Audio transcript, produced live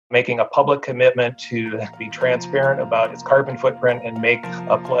making a public commitment to be transparent about its carbon footprint and make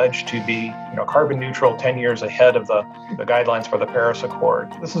a pledge to be carbon neutral 10 years ahead of the guidelines for the Paris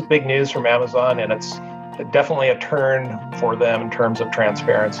Accord. This is big news from Amazon, and it's definitely a turn for them in terms of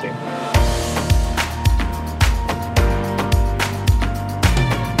transparency.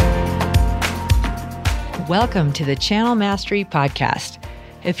 Welcome to the Channel Mastery Podcast.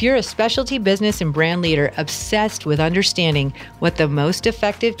 If you're a specialty business and brand leader obsessed with understanding what the most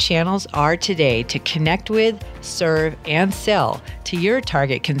effective channels are today to connect with, serve, and sell to your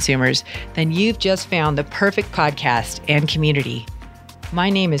target consumers, then you've just found the perfect podcast and community. My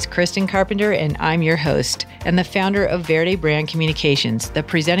name is Kristen Carpenter, and I'm your host and the founder of Verde Brand Communications, the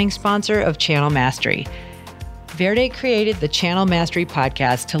presenting sponsor of Channel Mastery. Verde created the Channel Mastery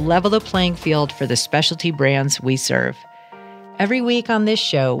Podcast to level the playing field for the specialty brands we serve. Every week on this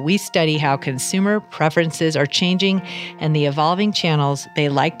show, we study how consumer preferences are changing and the evolving channels they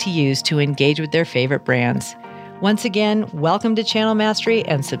like to use to engage with their favorite brands. Once again, welcome to Channel Mastery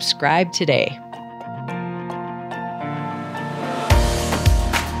and subscribe today.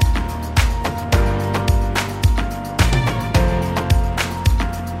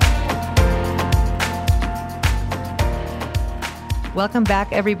 Welcome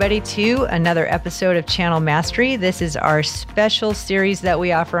back, everybody, to another episode of Channel Mastery. This is our special series that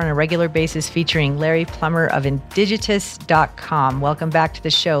we offer on a regular basis featuring Larry Plummer of Indigitus.com. Welcome back to the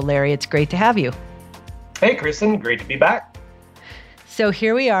show, Larry. It's great to have you. Hey, Kristen. Great to be back. So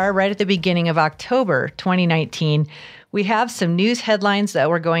here we are right at the beginning of October 2019. We have some news headlines that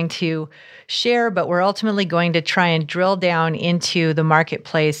we're going to share, but we're ultimately going to try and drill down into the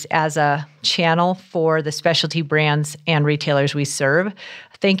marketplace as a channel for the specialty brands and retailers we serve.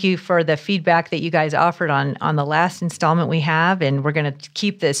 Thank you for the feedback that you guys offered on the last installment we have, and we're going to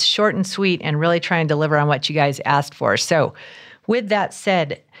keep this short and sweet and really try and deliver on what you guys asked for. So with that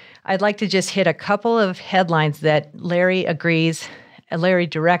said, I'd like to just hit a couple of headlines that Larry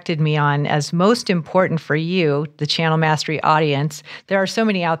directed me on as most important for you, the Channel Mastery audience. There are so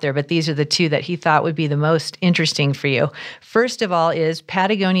many out there, but these are the two that he thought would be the most interesting for you. First of all is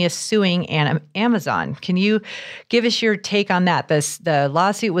Patagonia suing Amazon. Can you give us your take on that? The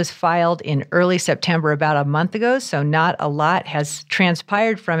lawsuit was filed in early September, about a month ago, so not a lot has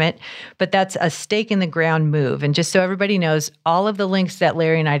transpired from it, but that's a stake in the ground move. And just so everybody knows, all of the links that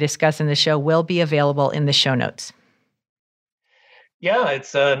Larry and I discuss in the show will be available in the show notes. Yeah,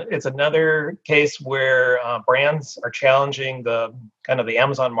 it's another case where brands are challenging the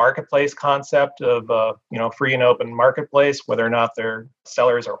Amazon marketplace concept of free and open marketplace, whether or not their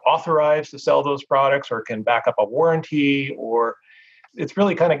sellers are authorized to sell those products or can back up a warranty, or it's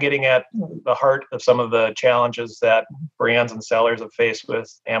really kind of getting at the heart of some of the challenges that brands and sellers have faced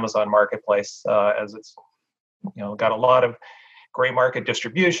with Amazon marketplace, as it's got a lot of gray market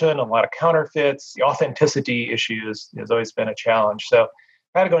distribution, a lot of counterfeits. The authenticity issue has always been a challenge. So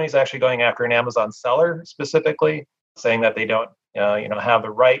Patagonia is actually going after an Amazon seller specifically, saying that they don't have the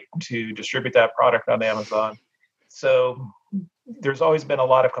right to distribute that product on Amazon. So there's always been a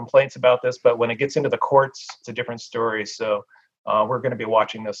lot of complaints about this, but when it gets into the courts, it's a different story. So we're going to be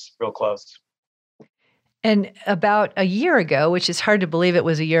watching this real close. And about a year ago, which is hard to believe it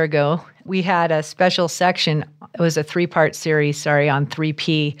was a year ago, we had a special section. It was a three-part series, on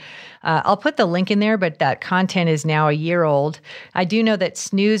 3P. I'll put the link in there, but that content is now a year old. I do know that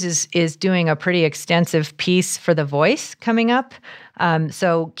Snooze is doing a pretty extensive piece for The Voice coming up.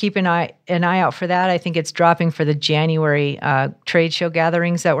 So keep an eye out for that. I think it's dropping for the January trade show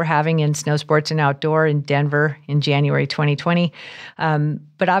gatherings that we're having in Snow Sports and Outdoor in Denver in January 2020.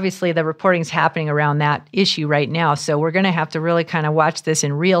 But obviously the reporting's happening around that issue right now. So we're going to have to really kind of watch this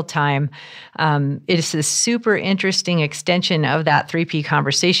in real time. It is a super interesting extension of that 3P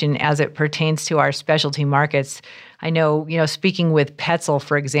conversation as it pertains to our specialty markets. I know, speaking with Petzl,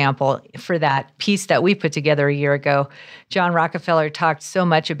 for example, for that piece that we put together a year ago, John Rockefeller talked so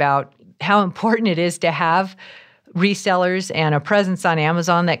much about how important it is to have resellers and a presence on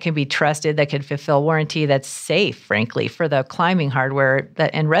Amazon that can be trusted, that can fulfill warranty, that's safe, frankly, for the climbing hardware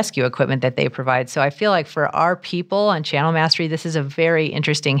and rescue equipment that they provide. So I feel like for our people on Channel Mastery, this is a very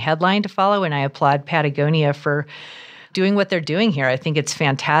interesting headline to follow, and I applaud Patagonia for doing what they're doing here. I think it's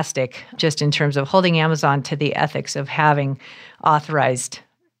fantastic just in terms of holding Amazon to the ethics of having authorized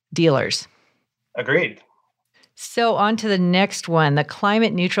dealers. Agreed. So on to the next one, the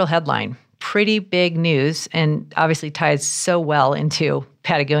climate neutral headline. Pretty big news, and obviously ties so well into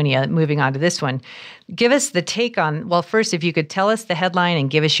Patagonia. Moving on to this one. Give us the take on, well, first, if you could tell us the headline and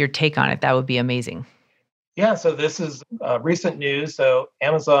give us your take on it, that would be amazing. Yeah, so this is recent news. So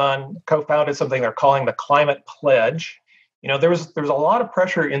Amazon co-founded something they're calling the Climate Pledge. There was a lot of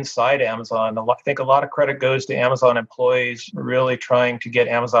pressure inside Amazon. I think a lot of credit goes to Amazon employees really trying to get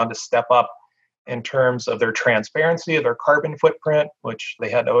Amazon to step up in terms of their transparency of their carbon footprint, which they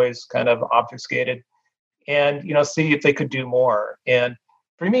had always kind of obfuscated, and see if they could do more. And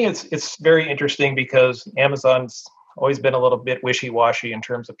for me, it's very interesting because Amazon's always been a little bit wishy-washy in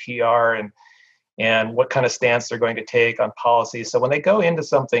terms of PR and what kind of stance they're going to take on policy. So when they go into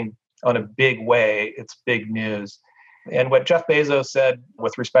something on a big way, it's big news. And what Jeff Bezos said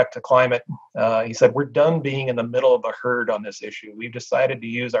with respect to climate, he said, we're done being in the middle of the herd on this issue. We've decided to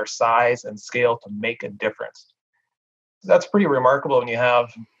use our size and scale to make a difference. That's pretty remarkable when you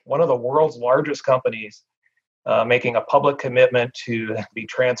have one of the world's largest companies making a public commitment to be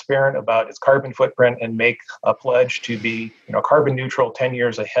transparent about its carbon footprint and make a pledge to be carbon neutral 10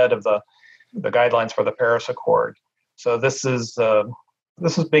 years ahead of the guidelines for the Paris Accord. So this is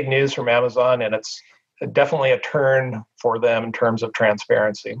big news from Amazon, and it's definitely a turn for them in terms of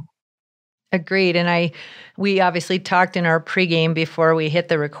transparency. Agreed. And we obviously talked in our pregame before we hit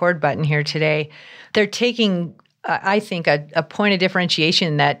the record button here today. They're taking, I think, a point of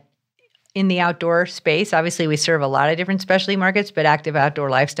differentiation that in the outdoor space, obviously we serve a lot of different specialty markets, but active outdoor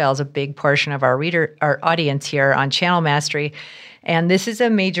lifestyle is a big portion of our audience here on Channel Mastery. And this is a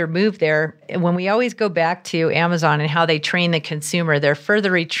major move there. When we always go back to Amazon and how they train the consumer, they're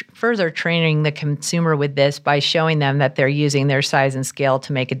further training the consumer with this by showing them that they're using their size and scale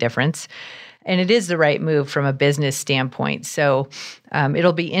to make a difference. And it is the right move from a business standpoint. So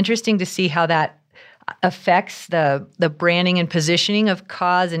it'll be interesting to see how that affects the branding and positioning of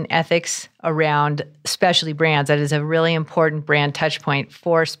cause and ethics around specialty brands. That is a really important brand touch point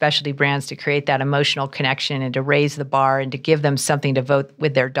for specialty brands to create that emotional connection and to raise the bar and to give them something to vote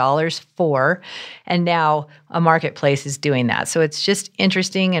with their dollars for. And now a marketplace is doing that. So it's just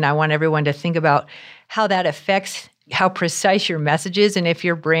interesting, and I want everyone to think about how that affects how precise your message is, and if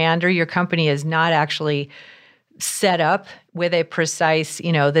your brand or your company is not actually set up with a precise,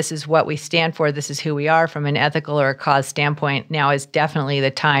 this is what we stand for, this is who we are from an ethical or a cause standpoint, now is definitely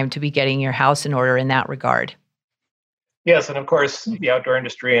the time to be getting your house in order in that regard. Yes, and of course, the outdoor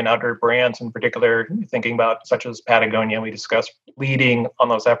industry and outdoor brands in particular, thinking about such as Patagonia, we discussed leading on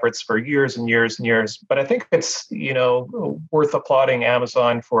those efforts for years and years and years. But I think it's, worth applauding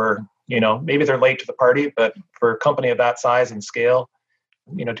Amazon for, maybe they're late to the party, but for a company of that size and scale,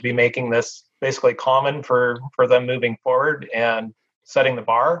 to be making this basically common for them moving forward and setting the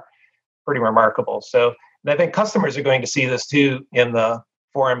bar, pretty remarkable. So and I think customers are going to see this too in the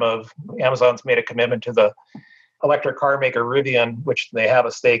form of Amazon's made a commitment to the electric car maker Rivian, which they have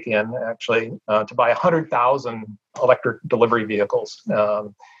a stake in actually, to buy 100,000 electric delivery vehicles.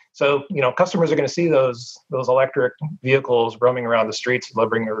 So customers are going to see those electric vehicles roaming around the streets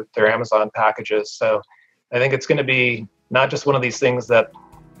delivering their Amazon packages. So I think it's going to be not just one of these things that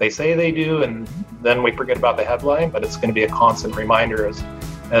they say they do and then we forget about the headline, but it's going to be a constant reminder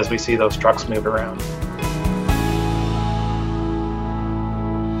as we see those trucks move around.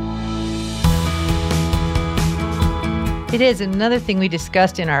 It is. Another thing we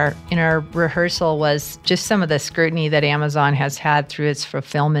discussed in our rehearsal was just some of the scrutiny that Amazon has had through its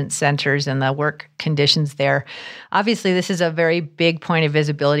fulfillment centers and the work conditions there. Obviously, this is a very big point of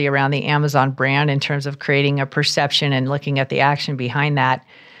visibility around the Amazon brand in terms of creating a perception and looking at the action behind that.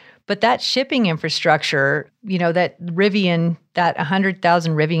 But that shipping infrastructure, that Rivian, that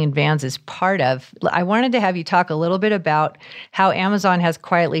 100,000 Rivian vans is part of. I wanted to have you talk a little bit about how Amazon has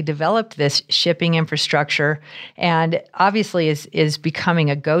quietly developed this shipping infrastructure and obviously is becoming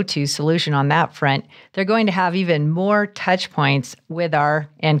a go-to solution on that front. They're going to have even more touch points with our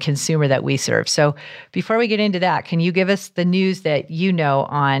end consumer that we serve. So before we get into that, can you give us the news that you know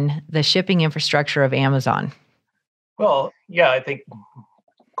on the shipping infrastructure of Amazon? Well, yeah, I think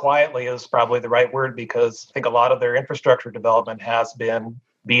quietly is probably the right word because I think a lot of their infrastructure development has been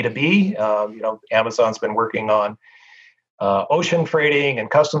B2B. Amazon's been working on ocean freighting and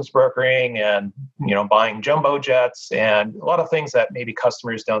customs brokering and, buying jumbo jets and a lot of things that maybe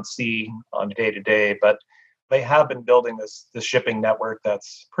customers don't see on a day-to-day, but they have been building this shipping network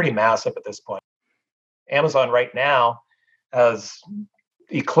that's pretty massive at this point. Amazon right now has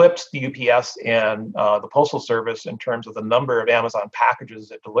eclipsed the UPS and the Postal Service in terms of the number of Amazon packages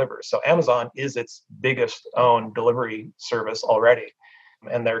it delivers. So Amazon is its biggest owned delivery service already.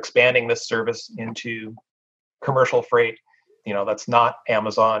 And they're expanding this service into commercial freight, that's not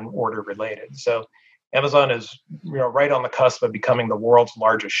Amazon order related. So Amazon is, right on the cusp of becoming the world's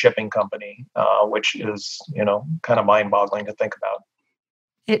largest shipping company, which is, kind of mind-boggling to think about.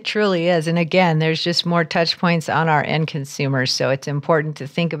 It truly is. And again, there's just more touch points on our end consumers. So it's important to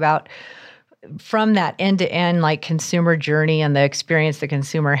think about from that end-to-end like consumer journey and the experience the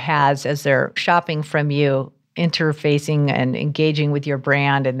consumer has as they're shopping from you, interfacing and engaging with your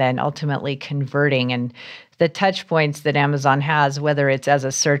brand, and then ultimately converting, and the touch points that Amazon has, whether it's as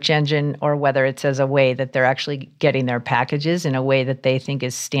a search engine or whether it's as a way that they're actually getting their packages in a way that they think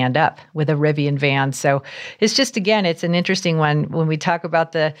is stand up with a Rivian van. So it's just, again, it's an interesting one when we talk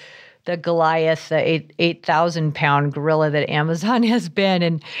about the Goliath, the 8,000-pound gorilla that Amazon has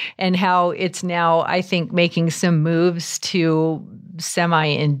been, and how it's now, I think, making some moves to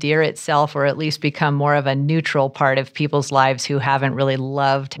semi-endear itself, or at least become more of a neutral part of people's lives who haven't really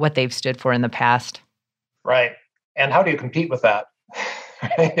loved what they've stood for in the past. Right. And how do you compete with that?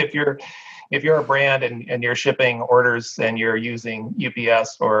 If you're a brand and you're shipping orders and you're using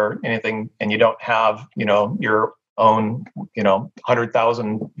UPS or anything, and you don't have, your own,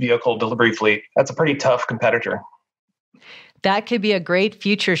 100,000 vehicle delivery fleet, that's a pretty tough competitor. That could be a great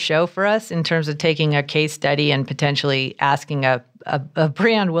future show for us in terms of taking a case study and potentially asking a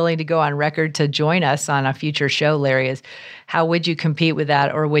brand willing to go on record to join us on a future show, Larry, is how would you compete with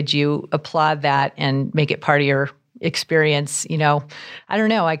that? Or would you applaud that and make it part of your experience? I don't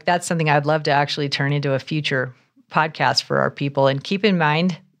know, like that's something I'd love to actually turn into a future podcast for our people. And keep in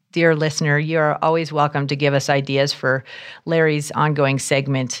mind, dear listener, you're always welcome to give us ideas for Larry's ongoing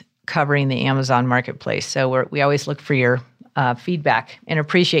segment covering the Amazon marketplace. So we always look for your feedback and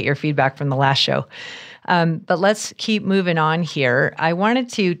appreciate your feedback from the last show. But let's keep moving on here. I wanted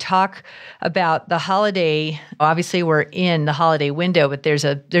to talk about the holiday. Obviously, we're in the holiday window, but there's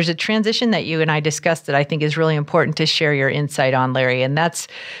a transition that you and I discussed that I think is really important to share your insight on, Larry, and that's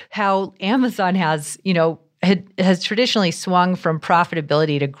how Amazon has traditionally swung from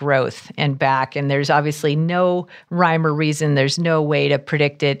profitability to growth and back. And there's obviously no rhyme or reason. There's no way to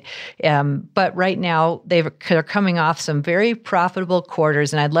predict it. But right now, they're coming off some very profitable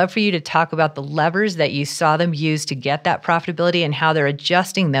quarters. And I'd love for you to talk about the levers that you saw them use to get that profitability and how they're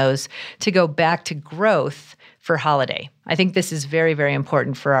adjusting those to go back to growth for holiday. I think this is very, very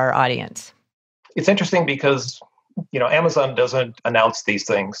important for our audience. It's interesting because Amazon doesn't announce these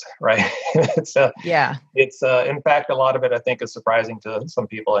things, right? It's in fact, a lot of it I think is surprising to some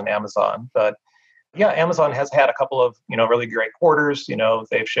people in Amazon. But yeah, Amazon has had a couple of really great quarters.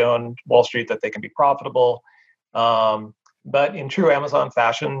 They've shown Wall Street that they can be profitable. But in true Amazon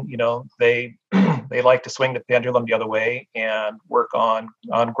fashion, they they like to swing the pendulum the other way and work on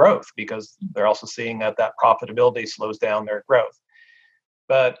growth, because they're also seeing that profitability slows down their growth.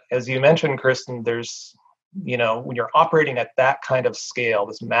 But as you mentioned, Kristen, there's when you're operating at that kind of scale,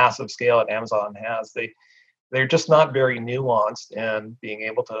 this massive scale that Amazon has, they're just not very nuanced in being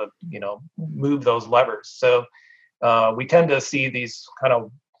able to, move those levers. So we tend to see these kind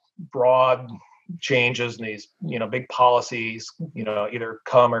of broad changes and these, big policies, either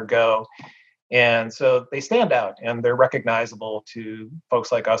come or go. And so they stand out and they're recognizable to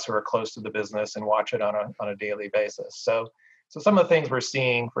folks like us who are close to the business and watch it on a daily basis. So some of the things we're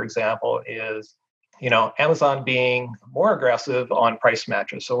seeing, for example, is Amazon being more aggressive on price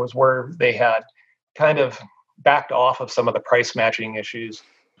matches. So it was where they had kind of backed off of some of the price matching issues,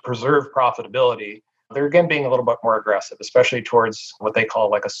 preserve profitability. They're again being a little bit more aggressive, especially towards what they call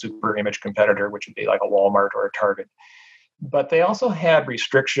like a super image competitor, which would be like a Walmart or a Target. But they also had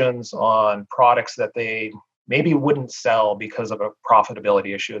restrictions on products that they maybe wouldn't sell because of a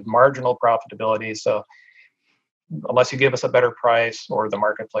profitability issue, marginal profitability. So unless you give us a better price or the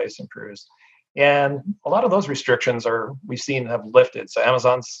marketplace improves. And a lot of those restrictions we've seen have lifted. So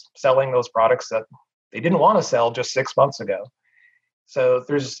Amazon's selling those products that they didn't want to sell just 6 months ago. So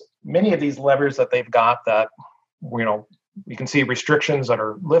there's many of these levers that they've got that, we can see restrictions that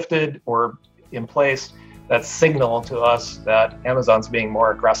are lifted or in place that signal to us that Amazon's being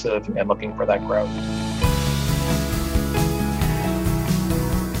more aggressive and looking for that growth.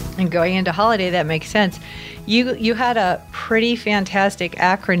 And going into holiday, that makes sense. You had a pretty fantastic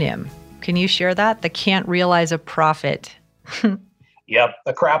acronym. Can you share that? The Can't Realize a Profit. Yep,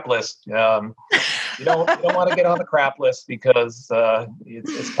 the crap list. You don't want to get on the crap list because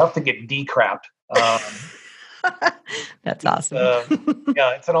it's tough to get decrapped. That's awesome.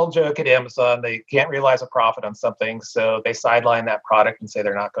 It's an old joke at Amazon. They can't realize a profit on something, so they sideline that product and say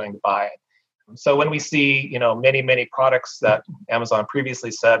they're not going to buy it. So when we see, many, many products that Amazon previously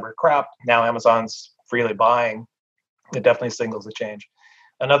said were crap, now Amazon's freely buying, it definitely signals a change.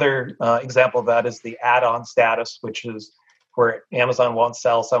 Another example of that is the add-on status, which is where Amazon won't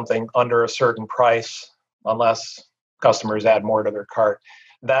sell something under a certain price unless customers add more to their cart.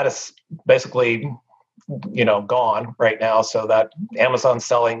 That is basically, gone right now, so that Amazon's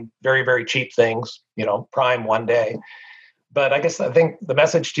selling very, very cheap things, Prime one day. But I guess I think the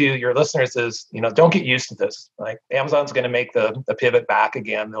message to your listeners is, don't get used to this. Like Amazon's going to make the pivot back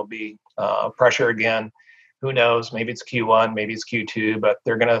again. There'll be pressure again. Who knows? Maybe it's Q1, maybe it's Q2, but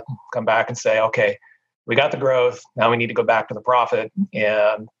they're going to come back and say, okay, we got the growth. Now we need to go back to the profit.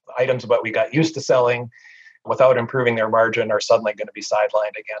 And items that we got used to selling without improving their margin are suddenly going to be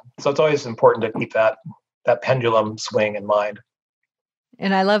sidelined again. So it's always important to keep that pendulum swing in mind.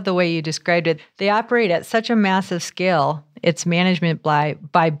 And I love the way you described it. They operate at such a massive scale. It's management by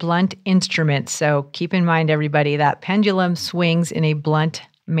blunt instruments. So keep in mind, everybody, that pendulum swings in a blunt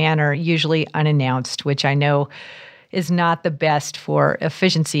manner, usually unannounced, which I know is not the best for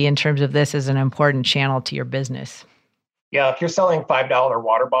efficiency in terms of this as an important channel to your business. Yeah, if you're selling $5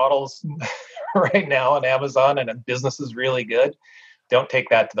 water bottles right now on Amazon and a business is really good, don't take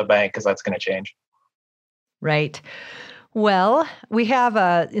that to the bank because that's going to change. Right. Well, we have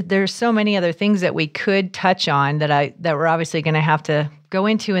there's so many other things that we could touch on that we're obviously going to have to go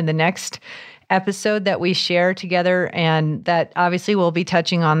into in the next episode that we share together, and that obviously we'll be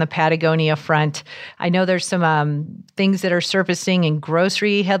touching on the Patagonia front. I know there's some things that are surfacing in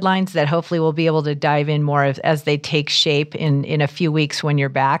grocery headlines that hopefully we'll be able to dive in more as they take shape in a few weeks when you're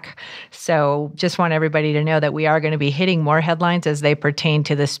back. So just want everybody to know that we are going to be hitting more headlines as they pertain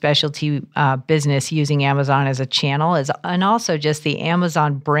to the specialty business using Amazon as a channel, and also just the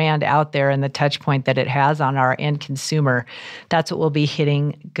Amazon brand out there and the touch point that it has on our end consumer. That's what we'll be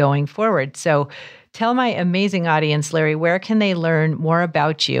hitting going forward. So tell my amazing audience, Larry, where can they learn more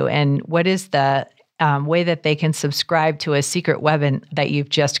about you, and what is the way that they can subscribe to a secret weapon that you've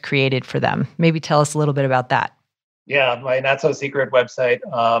just created for them? Maybe tell us a little bit about that. Yeah, my not so secret website.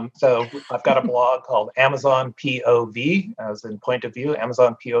 So I've got a blog called Amazon POV, as in point of view,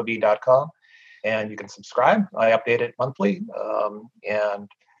 AmazonPOV.com, and you can subscribe. I update it monthly, and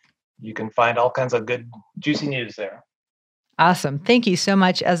you can find all kinds of good, juicy news there. Awesome. Thank you so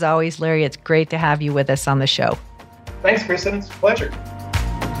much. As always, Larry, it's great to have you with us on the show. Thanks, Kristen. It's a pleasure.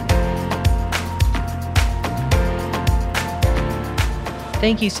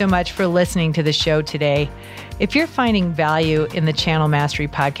 Thank you so much for listening to the show today. If you're finding value in the Channel Mastery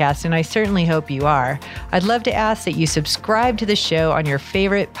podcast, and I certainly hope you are, I'd love to ask that you subscribe to the show on your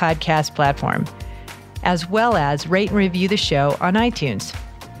favorite podcast platform, as well as rate and review the show on iTunes.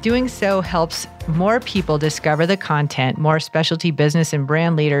 Doing so helps more people discover the content. More specialty business and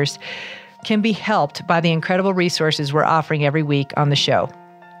brand leaders can be helped by the incredible resources we're offering every week on the show.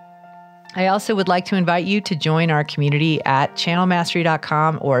 I also would like to invite you to join our community at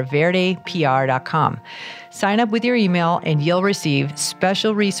channelmastery.com or verdepr.com. Sign up with your email and you'll receive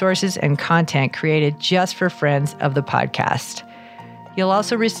special resources and content created just for friends of the podcast. You'll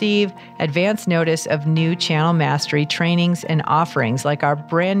also receive advance notice of new Channel Mastery trainings and offerings, like our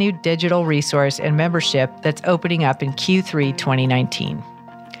brand new digital resource and membership that's opening up in Q3 2019.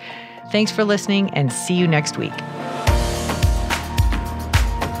 Thanks for listening, and see you next week.